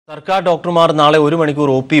സർക്കാർ ഡോക്ടർമാർ നാളെ 1 മണിക്കൂർ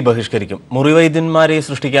ഒ.പി. ബഹിഷ്കരിക്കും. മുറിവൈദ്യന്മാരെ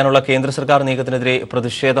സൃഷ്ടിക്കാനുള്ള കേന്ദ്ര സർക്കാർ നീക്കത്തിനെതിരെ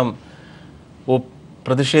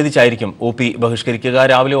പ്രതിഷേധിച്ചായിരിക്കും ഒ.പി. ബഹിഷ്കരിക്കുക.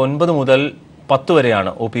 രാവിലെ 9 മുതൽ 10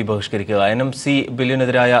 വരെയാണ് ഒ.പി. ബഹിഷ്കരിക്കുക. NMC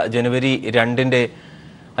ബില്ലിനെതിരായ ജനുവരി 2-ന്റെ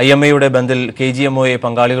IMAയുടെ ബന്ദിൽ KGMOA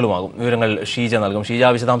പങ്കാളികളുമാകും. വിവരങ്ങൾ ഷീജ നൽകും. ഷീജ,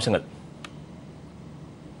 വിശദാംശങ്ങൾ.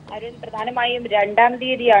 പ്രധാനമായും 2-ാം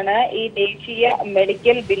തീയതിയാണ് ഈ ദേശീയ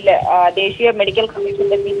മെഡിക്കൽ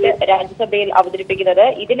കമ്മീഷന്റെ ബില്ല് രാജ്യസഭയിൽ അവതരിപ്പിക്കുന്നത്.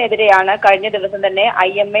 ഇതിനെതിരെയാണ് കഴിഞ്ഞ ദിവസം തന്നെ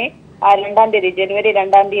IMA 2-ാം തീയതി ജനുവരി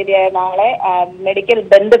 2-ാം തീയതിയായ നാളെ മെഡിക്കൽ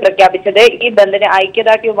ബന്ദ് പ്രഖ്യാപിച്ചത്. ഈ ബന്ദിന്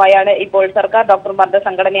ഐക്യദാർഢ്യവുമായാണ് ഇപ്പോൾ സർക്കാർ ഡോക്ടർമാരുടെ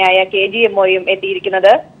സംഘടനയായ KGMOയും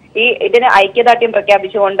എത്തിയിരിക്കുന്നത്. ഇതിന് ഐക്യദാർഢ്യം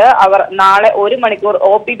പ്രഖ്യാപിച്ചുകൊണ്ട് അവർ നാളെ 1 മണിക്കൂർ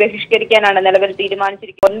ഒ.പി. ബഹിഷ്കരിക്കാനാണ് നിലവിൽ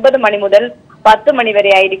തീരുമാനിച്ചിരിക്കുന്നത്. 9 മണി മുതൽ 10 മണി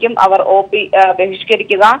വരെയായിരിക്കും അവർ ഒ.പി.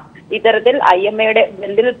 ബഹിഷ്കരിക്കുക. ഇത്തരത്തിൽ IMAയുടെ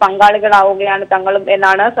ബന്ദിൽ പങ്കാളികളാവുകയാണ് തങ്ങളും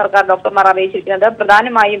എന്നാണ് സർക്കാർ ഡോക്ടർമാർ അറിയിച്ചിരിക്കുന്നത്.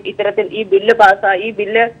 പ്രധാനമായും ഇത്തരത്തിൽ ഈ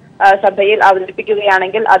ബില്ല് സഭയിൽ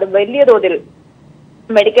അവതരിപ്പിക്കുകയാണെങ്കിൽ അത് വലിയ തോതിൽ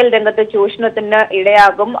മെഡിക്കൽ രംഗത്ത് ചൂഷണത്തിന്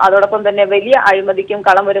ഇടയാകും. അതോടൊപ്പം തന്നെ വലിയ അഴിമതിക്കും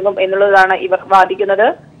കളമൊരുങ്ങും എന്നുള്ളതാണ് ഇവർ വാദിക്കുന്നത്.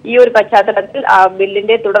 ഈ ഒരു പശ്ചാത്തലത്തിൽ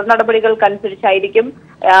ബില്ലിന്റെ തുടർ നടപടികൾക്കനുസരിച്ചായിരിക്കും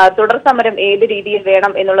തുടർ സമരം ഏത് രീതിയിൽ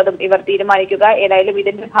വേണം എന്നുള്ളതും ഇവർ തീരുമാനിക്കുക. ഏതായാലും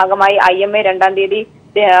ഇതിന്റെ ഭാഗമായി IMA 2-ാം തീയതി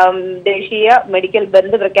ദേശീയ മെഡിക്കൽ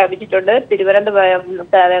ബന്ദ് പ്രഖ്യാപിച്ചിട്ടുണ്ട്.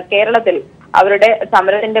 കേരളത്തിൽ അവരുടെ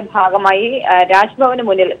സമരത്തിന്റെ ഭാഗമായി രാജ്ഭവന്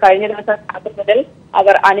മുന്നിൽ കഴിഞ്ഞ ദിവസം മുതൽ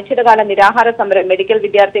അവർ അനിശ്ചിതകാല നിരാഹാര സമരം, മെഡിക്കൽ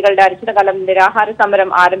വിദ്യാർത്ഥികളുടെ അനിശ്ചിതകാല നിരാഹാര സമരം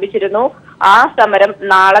ആരംഭിച്ചിരുന്നു. ആ സമരം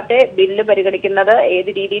നാളത്തെ ബില്ല് പരിഗണിക്കുന്നത് ഏത്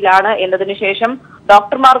രീതിയിലാണ് എന്നതിനു ശേഷം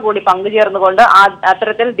ഡോക്ടർമാർ കൂടി പങ്കുചേർന്നുകൊണ്ട്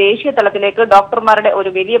അത്തരത്തിൽ ദേശീയ തലത്തിലേക്ക് ഡോക്ടർമാരുടെ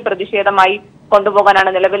ഒരു വലിയ പ്രതിഷേധമായി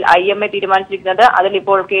കൊണ്ടുപോകാനാണ് നിലവിൽ IMA തീരുമാനിച്ചിരിക്കുന്നത്. അതിൽ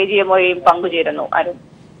ഇപ്പോൾ KGMOയും പങ്കുചേരുന്നു.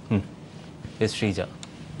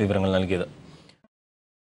 വിവരങ്ങൾ നൽകിയത്.